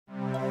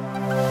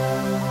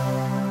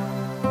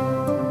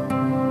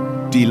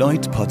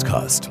Deloitte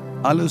Podcast.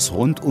 Alles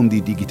rund um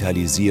die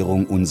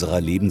Digitalisierung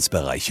unserer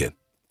Lebensbereiche.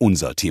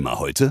 Unser Thema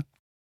heute: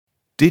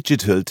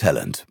 Digital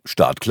Talent.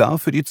 Startklar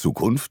für die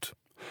Zukunft?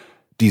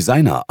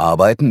 Designer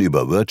arbeiten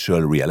über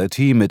Virtual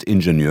Reality mit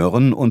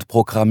Ingenieuren und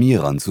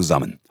Programmierern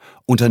zusammen.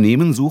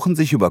 Unternehmen suchen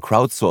sich über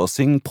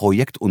Crowdsourcing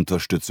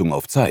Projektunterstützung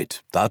auf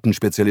Zeit.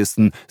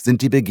 Datenspezialisten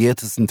sind die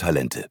begehrtesten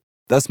Talente.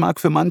 Das mag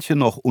für manche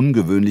noch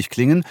ungewöhnlich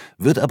klingen,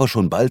 wird aber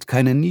schon bald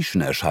keine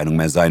Nischenerscheinung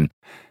mehr sein.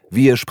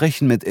 Wir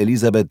sprechen mit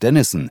Elisabeth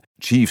Dennison,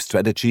 Chief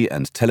Strategy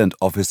and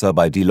Talent Officer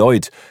bei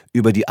Deloitte,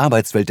 über die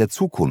Arbeitswelt der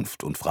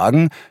Zukunft und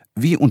fragen,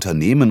 wie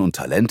Unternehmen und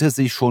Talente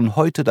sich schon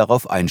heute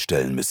darauf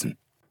einstellen müssen.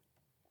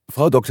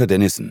 Frau Dr.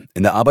 Dennison,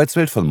 in der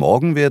Arbeitswelt von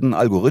morgen werden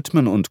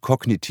Algorithmen und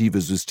kognitive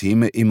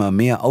Systeme immer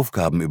mehr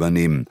Aufgaben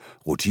übernehmen.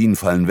 Routinen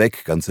fallen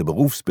weg, ganze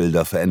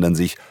Berufsbilder verändern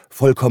sich,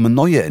 vollkommen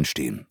neue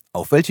entstehen.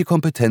 Auf welche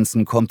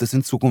Kompetenzen kommt es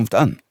in Zukunft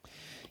an?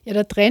 Ja,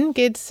 der Trend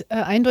geht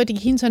eindeutig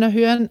hin zu einer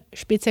höheren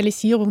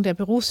Spezialisierung der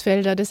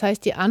Berufsfelder. Das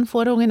heißt, die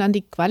Anforderungen an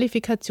die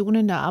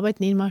Qualifikationen der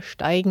Arbeitnehmer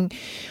steigen.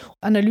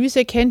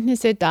 Analyse,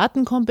 Kenntnisse,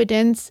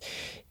 Datenkompetenz,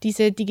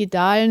 diese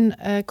digitalen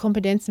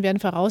Kompetenzen werden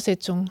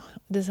Voraussetzung.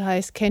 Das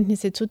heißt,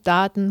 Kenntnisse zu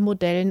Daten,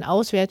 Modellen,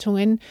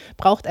 Auswertungen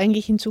braucht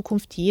eigentlich in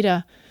Zukunft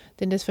jeder.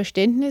 Denn das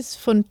Verständnis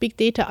von Big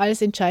Data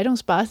als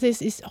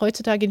Entscheidungsbasis ist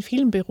heutzutage in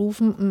vielen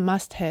Berufen ein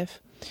Must-Have.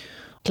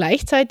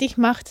 Gleichzeitig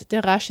macht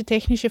der rasche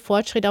technische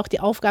Fortschritt auch die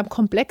Aufgaben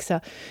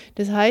komplexer.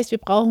 Das heißt, wir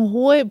brauchen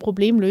hohe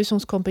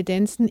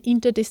Problemlösungskompetenzen,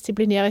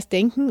 interdisziplinäres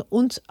Denken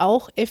und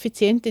auch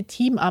effiziente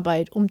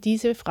Teamarbeit, um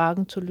diese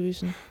Fragen zu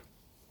lösen.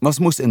 Was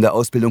muss in der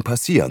Ausbildung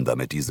passieren,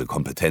 damit diese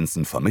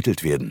Kompetenzen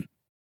vermittelt werden?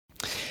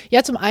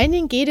 Ja, zum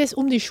einen geht es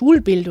um die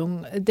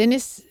Schulbildung, denn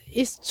es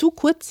ist zu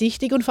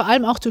kurzsichtig und vor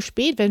allem auch zu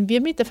spät, wenn wir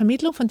mit der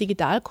Vermittlung von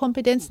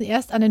Digitalkompetenzen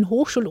erst an den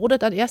Hochschulen oder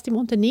dann erst im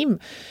Unternehmen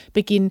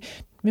beginnen.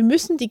 Wir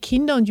müssen die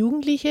Kinder und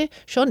Jugendliche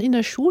schon in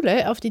der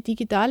Schule auf die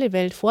digitale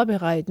Welt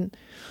vorbereiten.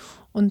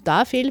 Und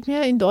da fehlt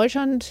mir in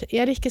Deutschland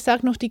ehrlich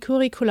gesagt noch die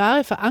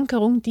curriculare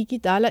Verankerung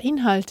digitaler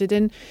Inhalte.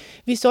 Denn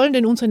wie sollen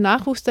denn unsere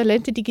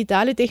Nachwuchstalente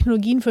digitale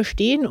Technologien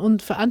verstehen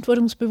und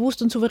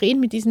verantwortungsbewusst und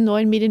souverän mit diesen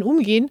neuen Medien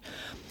umgehen?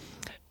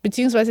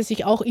 Beziehungsweise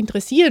sich auch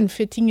interessieren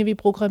für Dinge wie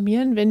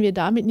Programmieren, wenn wir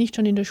damit nicht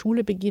schon in der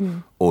Schule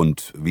beginnen.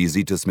 Und wie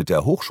sieht es mit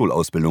der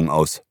Hochschulausbildung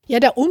aus? Ja,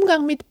 der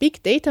Umgang mit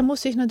Big Data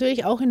muss sich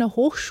natürlich auch in der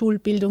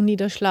Hochschulbildung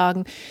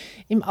niederschlagen.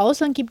 Im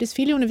Ausland gibt es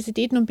viele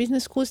Universitäten und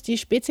Business Schools, die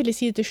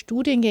spezialisierte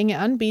Studiengänge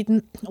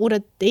anbieten oder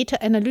Data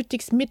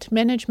Analytics mit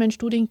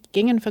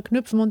Management-Studiengängen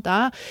verknüpfen. Und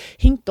da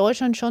hinkt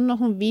Deutschland schon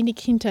noch ein wenig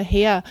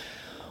hinterher.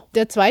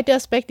 Der zweite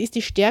Aspekt ist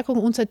die Stärkung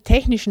unserer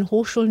technischen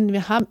Hochschulen.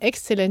 Wir haben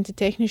exzellente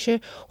technische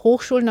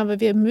Hochschulen, aber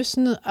wir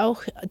müssen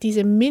auch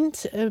diese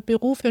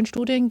MINT-Berufe und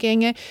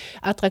Studiengänge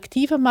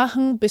attraktiver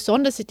machen,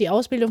 besonders die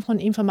Ausbildung von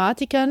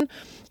Informatikern.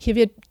 Hier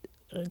wird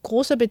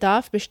großer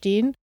Bedarf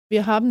bestehen.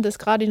 Wir haben das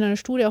gerade in einer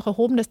Studie auch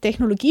erhoben, dass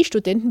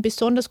Technologiestudenten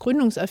besonders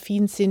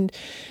gründungsaffin sind.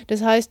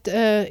 Das heißt,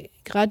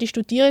 gerade die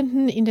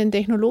Studierenden in den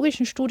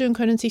technologischen Studien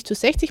können sich zu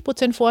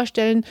 60%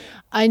 vorstellen,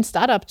 ein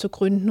Startup zu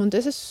gründen. Und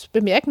das ist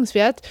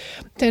bemerkenswert,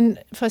 denn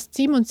fast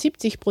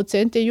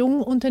 77% der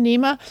jungen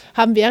Unternehmer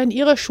haben während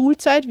ihrer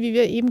Schulzeit, wie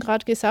wir eben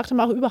gerade gesagt haben,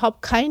 auch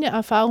überhaupt keine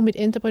Erfahrung mit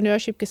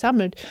Entrepreneurship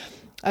gesammelt.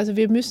 Also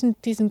wir müssen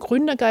diesen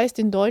Gründergeist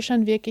in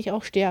Deutschland wirklich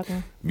auch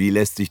stärken. Wie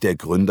lässt sich der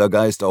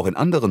Gründergeist auch in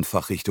anderen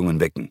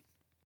Fachrichtungen wecken?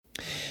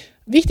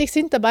 Wichtig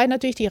sind dabei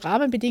natürlich die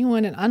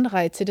Rahmenbedingungen und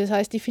Anreize, das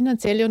heißt die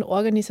finanzielle und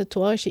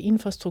organisatorische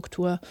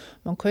Infrastruktur.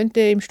 Man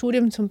könnte im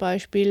Studium zum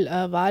Beispiel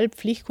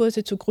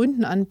Wahlpflichtkurse zu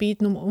Gründen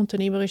anbieten, um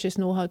unternehmerisches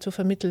Know-how zu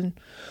vermitteln.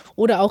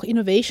 Oder auch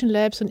Innovation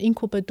Labs und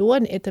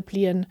Inkubatoren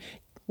etablieren,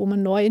 wo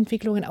man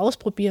Neuentwicklungen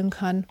ausprobieren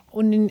kann.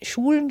 Und in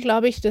Schulen,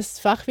 glaube ich, das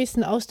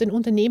Fachwissen aus den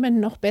Unternehmen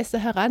noch besser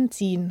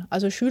heranziehen.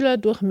 Also Schüler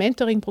durch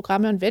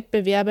Mentoring-Programme und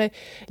Wettbewerbe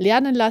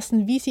lernen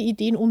lassen, wie sie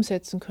Ideen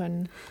umsetzen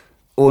können.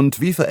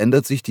 Und wie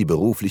verändert sich die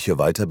berufliche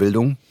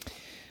Weiterbildung?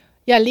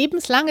 Ja,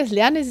 lebenslanges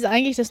Lernen ist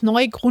eigentlich das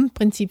neue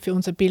Grundprinzip für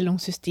unser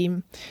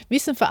Bildungssystem.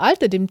 Wissen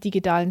veraltet im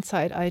digitalen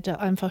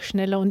Zeitalter einfach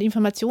schneller und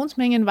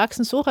Informationsmengen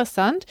wachsen so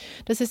rasant,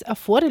 dass es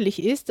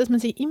erforderlich ist, dass man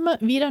sich immer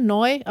wieder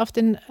neu auf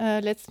den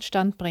letzten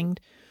Stand bringt.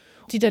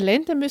 Die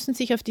Talente müssen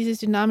sich auf dieses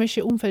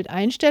dynamische Umfeld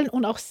einstellen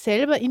und auch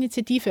selber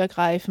Initiative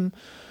ergreifen.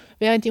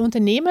 Während die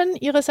Unternehmen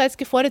ihrerseits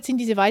gefordert sind,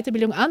 diese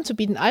Weiterbildung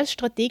anzubieten als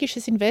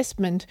strategisches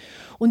Investment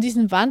und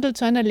diesen Wandel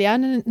zu einer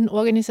lernenden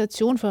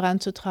Organisation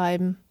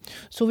voranzutreiben,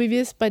 so wie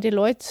wir es bei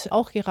Deloitte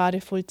auch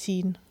gerade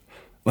vollziehen.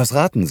 Was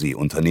raten Sie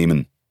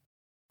Unternehmen?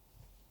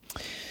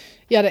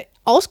 Ja, der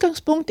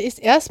Ausgangspunkt ist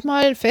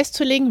erstmal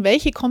festzulegen,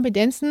 welche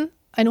Kompetenzen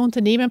ein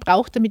Unternehmen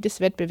braucht, damit es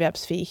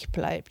wettbewerbsfähig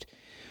bleibt.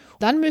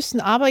 Dann müssen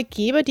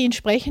Arbeitgeber die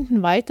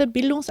entsprechenden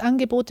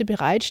Weiterbildungsangebote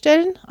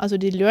bereitstellen, also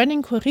die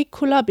Learning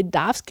Curricula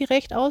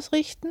bedarfsgerecht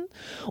ausrichten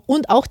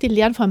und auch die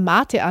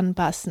Lernformate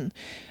anpassen.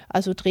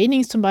 Also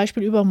Trainings zum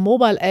Beispiel über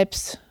Mobile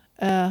Apps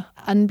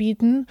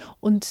anbieten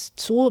und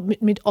so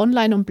mit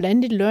Online- und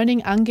Blended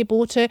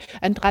Learning-Angebote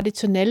ein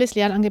traditionelles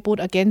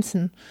Lernangebot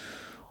ergänzen.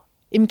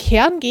 Im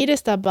Kern geht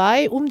es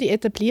dabei um die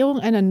Etablierung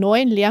einer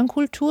neuen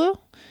Lernkultur,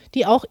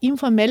 die auch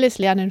informelles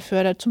Lernen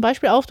fördert, zum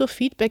Beispiel auch durch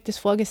Feedback des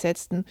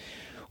Vorgesetzten.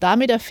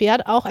 Damit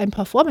erfährt auch ein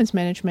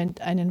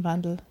Performance-Management einen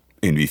Wandel.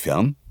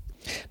 Inwiefern?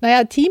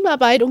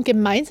 Teamarbeit und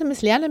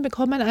gemeinsames Lernen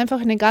bekommen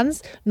einfach eine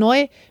ganz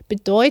neue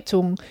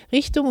Bedeutung.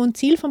 Richtung und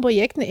Ziel von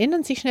Projekten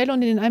ändern sich schnell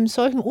und in einem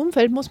solchen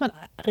Umfeld muss man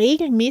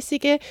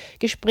regelmäßige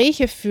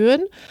Gespräche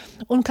führen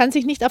und kann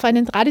sich nicht auf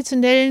einen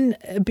traditionellen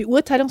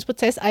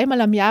Beurteilungsprozess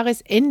einmal am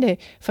Jahresende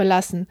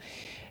verlassen.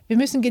 Wir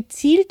müssen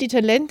gezielt die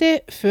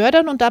Talente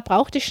fördern und da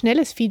braucht es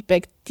schnelles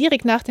Feedback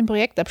direkt nach dem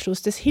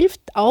Projektabschluss. Das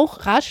hilft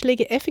auch,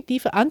 Ratschläge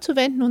effektiver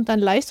anzuwenden und dann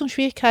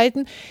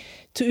Leistungsschwierigkeiten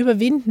zu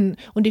überwinden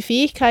und die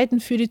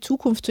Fähigkeiten für die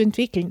Zukunft zu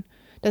entwickeln.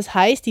 Das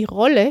heißt, die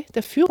Rolle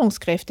der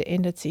Führungskräfte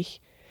ändert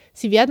sich.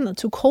 Sie werden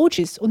zu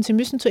Coaches und sie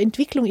müssen zur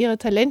Entwicklung ihrer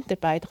Talente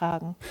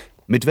beitragen.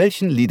 Mit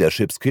welchen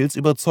Leadership-Skills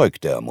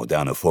überzeugt der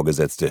moderne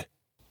Vorgesetzte?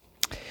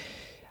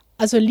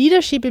 Also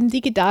Leadership im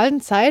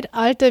digitalen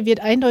Zeitalter wird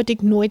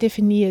eindeutig neu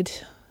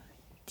definiert.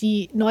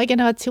 Die neue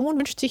Generation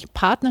wünscht sich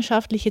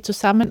partnerschaftliche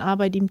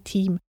Zusammenarbeit im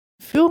Team.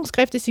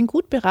 Führungskräfte sind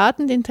gut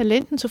beraten, den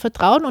Talenten zu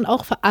vertrauen und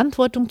auch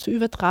Verantwortung zu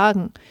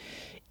übertragen.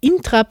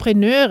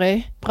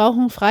 Intrapreneure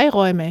brauchen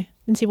Freiräume,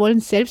 denn sie wollen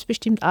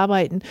selbstbestimmt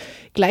arbeiten.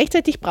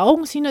 Gleichzeitig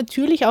brauchen sie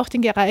natürlich auch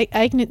den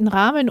geeigneten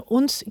Rahmen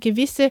und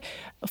gewisse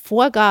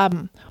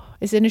Vorgaben.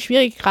 Es ist eine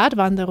schwierige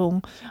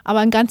Gratwanderung, aber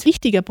ein ganz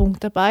wichtiger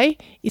Punkt dabei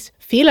ist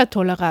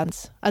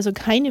Fehlertoleranz. Also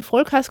keine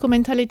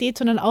Vollkasko-Mentalität,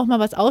 sondern auch mal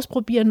was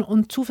ausprobieren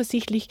und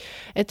zuversichtlich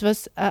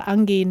etwas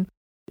angehen.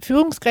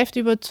 Führungskräfte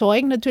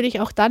überzeugen natürlich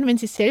auch dann, wenn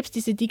sie selbst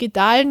diese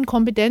digitalen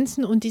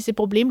Kompetenzen und diese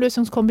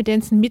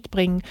Problemlösungskompetenzen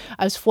mitbringen,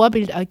 als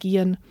Vorbild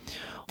agieren.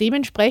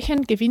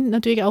 Dementsprechend gewinnt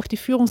natürlich auch die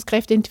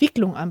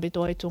Führungskräfteentwicklung an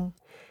Bedeutung.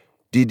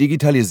 Die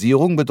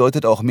Digitalisierung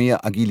bedeutet auch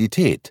mehr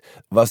Agilität.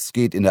 Was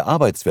geht in der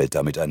Arbeitswelt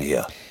damit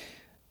einher?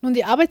 Nun,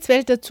 die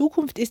Arbeitswelt der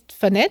Zukunft ist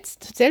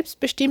vernetzt,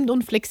 selbstbestimmt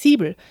und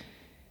flexibel.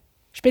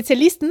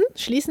 Spezialisten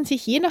schließen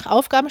sich je nach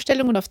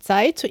Aufgabenstellung und auf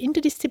Zeit zu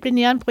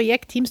interdisziplinären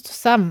Projektteams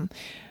zusammen.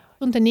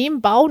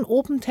 Unternehmen bauen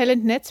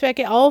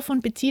Open-Talent-Netzwerke auf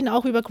und beziehen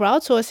auch über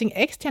Crowdsourcing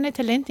externe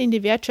Talente in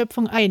die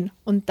Wertschöpfung ein.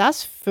 Und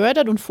das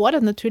fördert und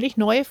fordert natürlich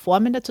neue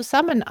Formen der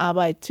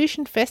Zusammenarbeit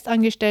zwischen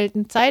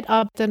Festangestellten,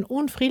 Zeitarbeitern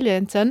und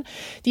Freelancern,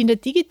 die in der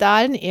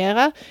digitalen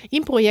Ära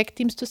in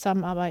Projektteams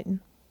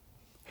zusammenarbeiten.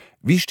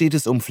 Wie steht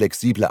es um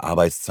flexible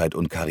Arbeitszeit-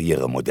 und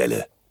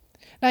Karrieremodelle?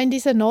 In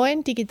dieser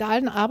neuen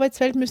digitalen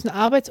Arbeitswelt müssen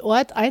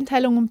Arbeitsort,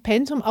 Einteilung und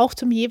Pensum auch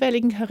zum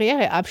jeweiligen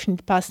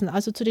Karriereabschnitt passen,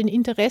 also zu den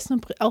Interessen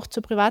und auch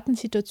zur privaten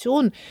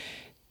Situation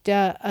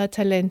der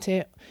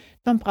Talente.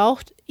 Man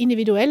braucht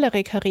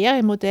individuellere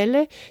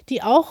Karrieremodelle,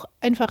 die auch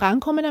ein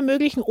Vorankommen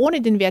ermöglichen,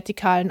 ohne den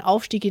vertikalen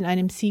Aufstieg in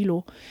einem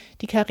Silo.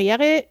 Die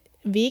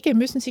Karrierewege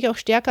müssen sich auch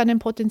stärker an den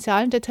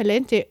Potenzialen der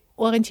Talente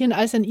orientieren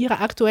als an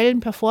ihrer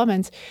aktuellen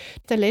Performance.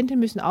 Talente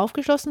müssen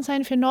aufgeschlossen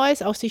sein für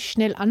Neues, auch sich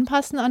schnell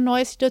anpassen an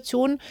neue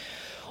Situationen.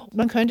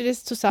 Man könnte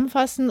das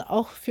zusammenfassen,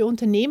 auch für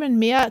Unternehmen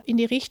mehr in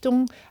die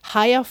Richtung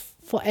Hire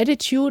for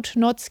Attitude,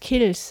 not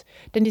Skills.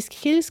 Denn die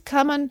Skills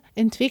kann man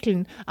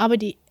entwickeln, aber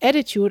die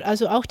Attitude,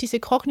 also auch diese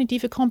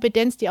kognitive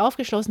Kompetenz, die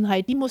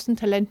Aufgeschlossenheit, die muss ein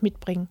Talent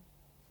mitbringen.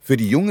 Für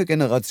die junge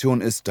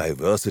Generation ist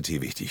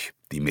Diversity wichtig.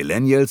 Die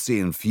Millennials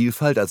sehen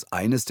Vielfalt als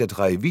eines der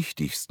 3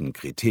 wichtigsten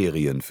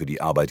Kriterien für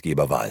die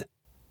Arbeitgeberwahl.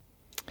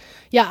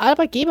 Ja,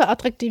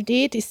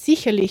 Arbeitgeberattraktivität ist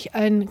sicherlich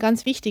ein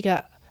ganz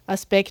wichtiger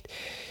Aspekt.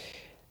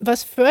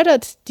 Was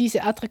fördert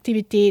diese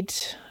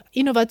Attraktivität?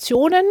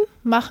 Innovationen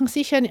machen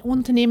sicher ein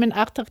Unternehmen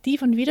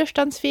attraktiv und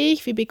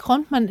widerstandsfähig. Wie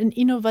bekommt man eine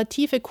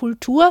innovative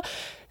Kultur?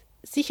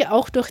 Sicher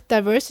auch durch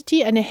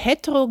Diversity, eine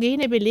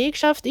heterogene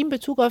Belegschaft in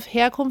Bezug auf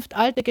Herkunft,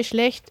 Alter,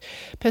 Geschlecht,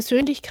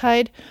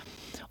 Persönlichkeit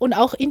und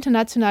auch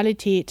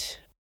Internationalität.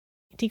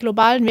 Die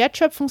globalen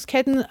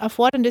Wertschöpfungsketten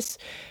erfordern das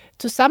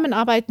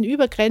Zusammenarbeiten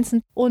über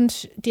Grenzen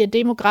und der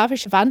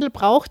demografische Wandel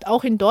braucht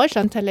auch in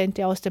Deutschland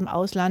Talente aus dem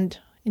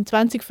Ausland. In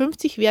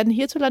 2050 werden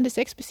hierzulande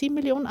 6 bis 7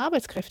 Millionen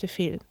Arbeitskräfte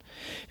fehlen.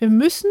 Wir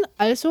müssen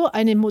also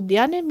eine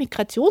moderne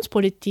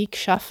Migrationspolitik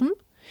schaffen,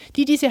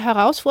 die diese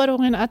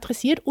Herausforderungen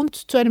adressiert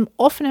und zu einem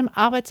offenen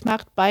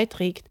Arbeitsmarkt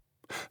beiträgt.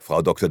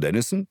 Frau Dr.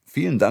 Dennison,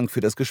 vielen Dank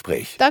für das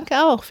Gespräch. Danke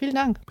auch, vielen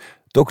Dank.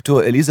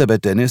 Dr.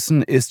 Elisabeth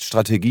Dennison ist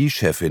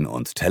Strategiechefin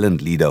und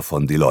Talentleader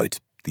von Deloitte.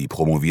 Die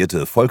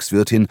promovierte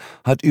Volkswirtin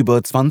hat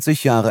über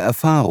 20 Jahre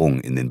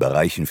Erfahrung in den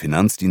Bereichen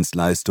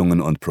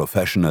Finanzdienstleistungen und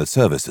Professional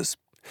Services.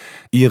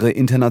 Ihre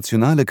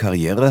internationale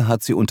Karriere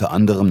hat sie unter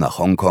anderem nach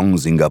Hongkong,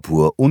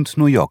 Singapur und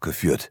New York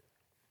geführt.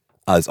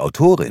 Als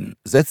Autorin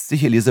setzt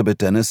sich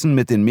Elisabeth Dennison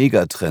mit den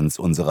Megatrends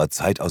unserer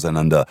Zeit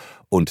auseinander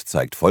und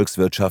zeigt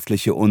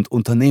volkswirtschaftliche und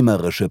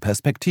unternehmerische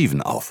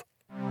Perspektiven auf.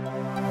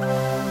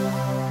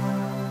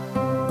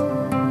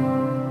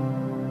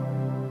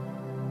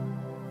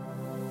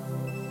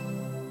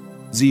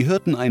 Sie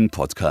hörten einen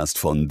Podcast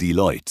von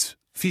Deloitte.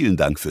 Vielen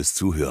Dank fürs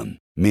Zuhören.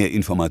 Mehr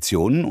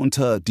Informationen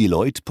unter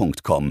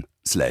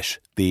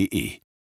deloitte.com/de